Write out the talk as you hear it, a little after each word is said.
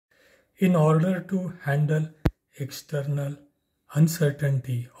In order to handle external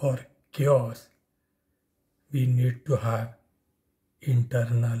uncertainty or chaos, we need to have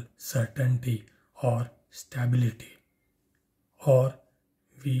internal certainty or stability, or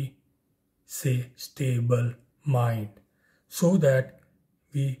we say stable mind, so that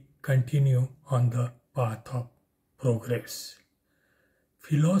we continue on the path of progress.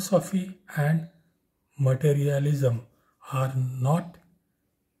 Philosophy and materialism are not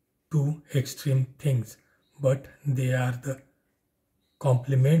two extreme things, but they are the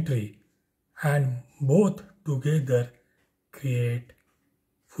complementary, and both together create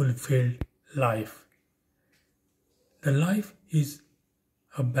fulfilled life. The life is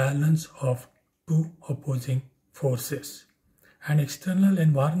a balance of two opposing forces. An external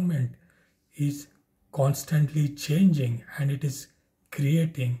environment is constantly changing, and it is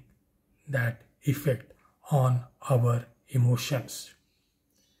creating that effect on our emotions.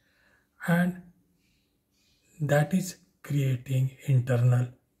 And that is creating internal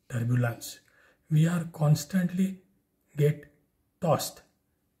turbulence. We are constantly get tossed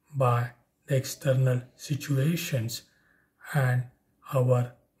by the external situations, and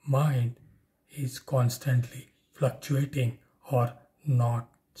our mind is constantly fluctuating or not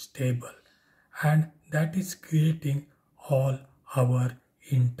stable, and that is creating all our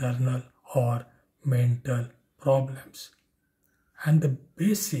internal or mental problems. And the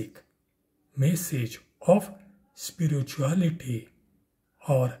basic message of spirituality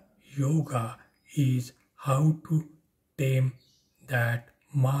or yoga is how to tame that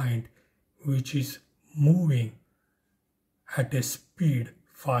mind which is moving at a speed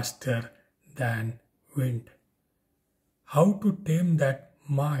faster than wind. How to tame that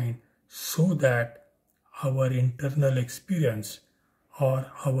mind so that our internal experience or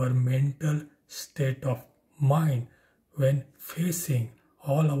our mental state of mind when facing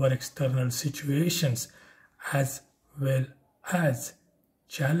all our external situations as well as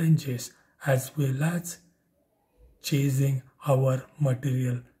challenges, as well as chasing our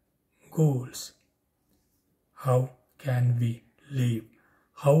material goals. How can we live?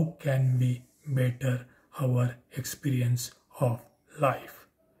 How can we better our experience of life?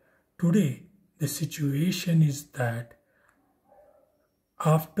 Today, the situation is that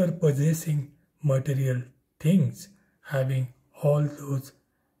after possessing material things, having all those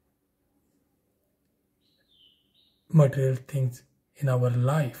material things in our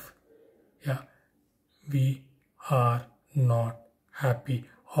life, we are not happy,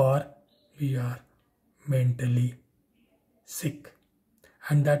 or we are mentally sick.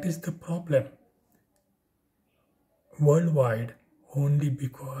 And that is the problem worldwide, only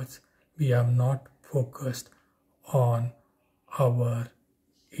because we have not focused on our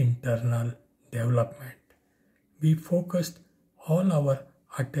internal development. We focused all our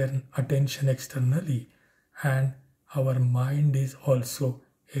attention externally, and our mind is also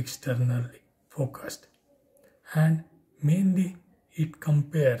externally focused. And mainly it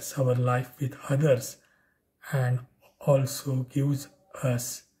compares our life with others and also gives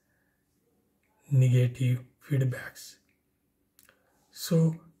us negative feedbacks.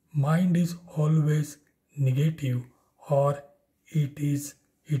 So mind is always negative, or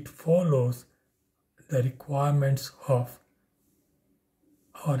it follows the requirements of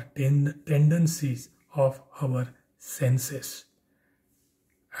or tendencies of our senses,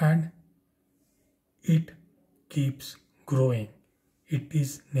 and it keeps growing. It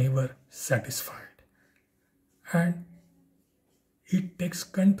is never satisfied, and it takes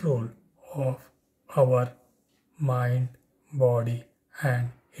control of our mind, body,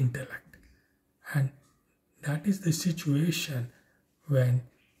 and intellect. And that is the situation when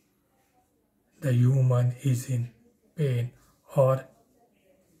the human is in pain, or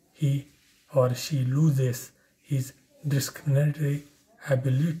he or she loses his discriminatory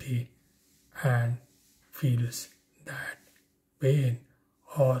ability and feels that pain,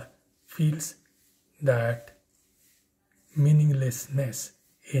 or feels that meaninglessness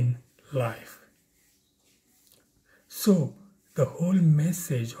in life. So the whole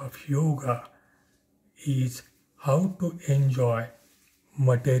message of yoga is how to enjoy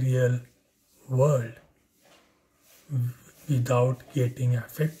material world without getting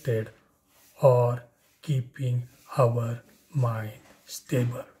affected or keeping our mind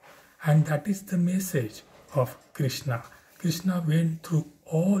stable. And that is the message of Krishna. Krishna went through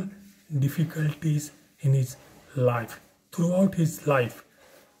all difficulties in his life, throughout his life,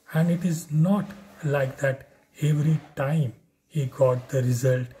 and it is not like that every time he got the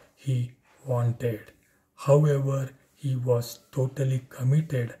result he wanted. However, he was totally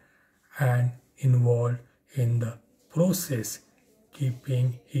committed and involved in the process,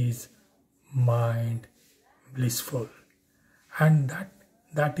 keeping his mind blissful. And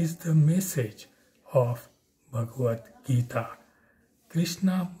that is the message of Bhagavad Gita.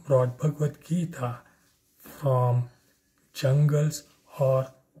 Krishna brought Bhagavad Gita from jungles or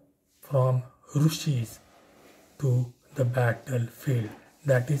from rishis to the battlefield.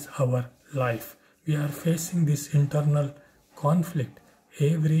 That is our life. We are facing this internal conflict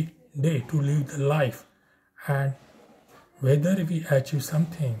every day to live the life, and whether we achieve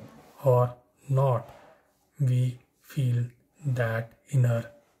something or not, we feel that inner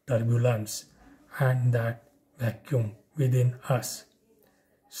turbulence and that vacuum within us.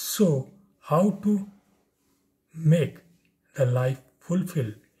 So, how to make the life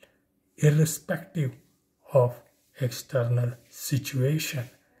fulfill irrespective of external situation?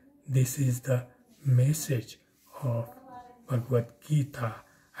 This is the message of Bhagavad Gita,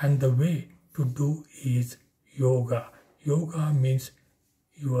 and the way to do is yoga. Yoga means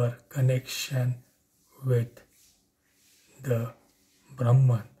your connection with the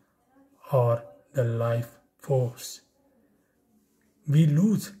Brahman or the life force. We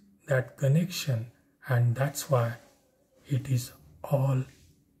lose that connection, and that's why it is all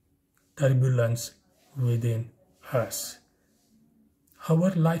turbulence within us.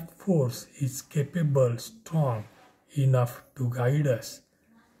 Our life force is capable, strong enough to guide us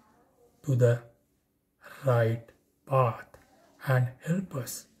to the right path and help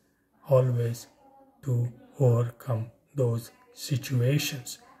us always to overcome those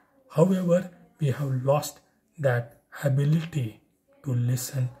situations. However, we have lost that ability to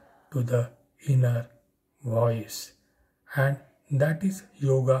listen to the inner voice, and that is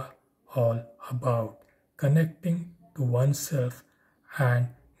yoga all about, connecting to oneself and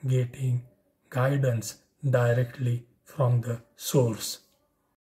getting guidance directly from the source.